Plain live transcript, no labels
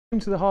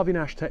To the Harvey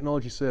Nash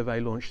Technology Survey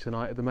launched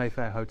tonight at the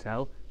Mayfair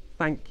Hotel.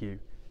 Thank you.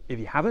 If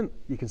you haven't,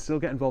 you can still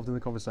get involved in the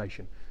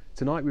conversation.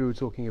 Tonight we were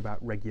talking about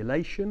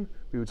regulation,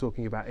 we were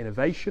talking about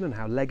innovation and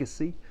how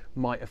legacy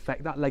might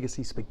affect that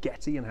legacy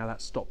spaghetti and how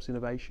that stops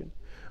innovation.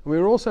 And we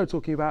were also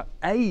talking about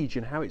age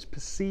and how it's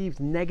perceived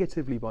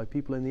negatively by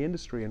people in the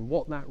industry and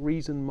what that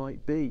reason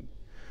might be.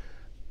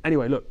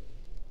 Anyway, look,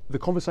 the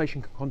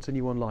conversation can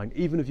continue online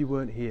even if you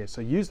weren't here.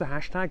 So use the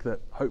hashtag that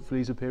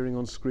hopefully is appearing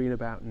on screen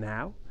about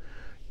now.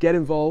 Get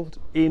involved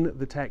in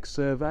the tech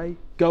survey,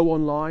 go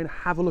online,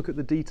 have a look at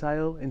the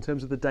detail in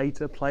terms of the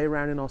data, play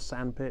around in our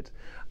sandpit,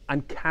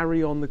 and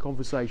carry on the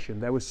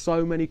conversation. There were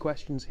so many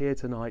questions here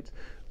tonight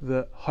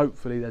that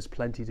hopefully there's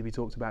plenty to be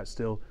talked about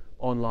still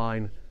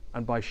online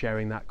and by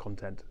sharing that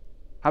content.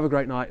 Have a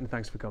great night and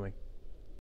thanks for coming.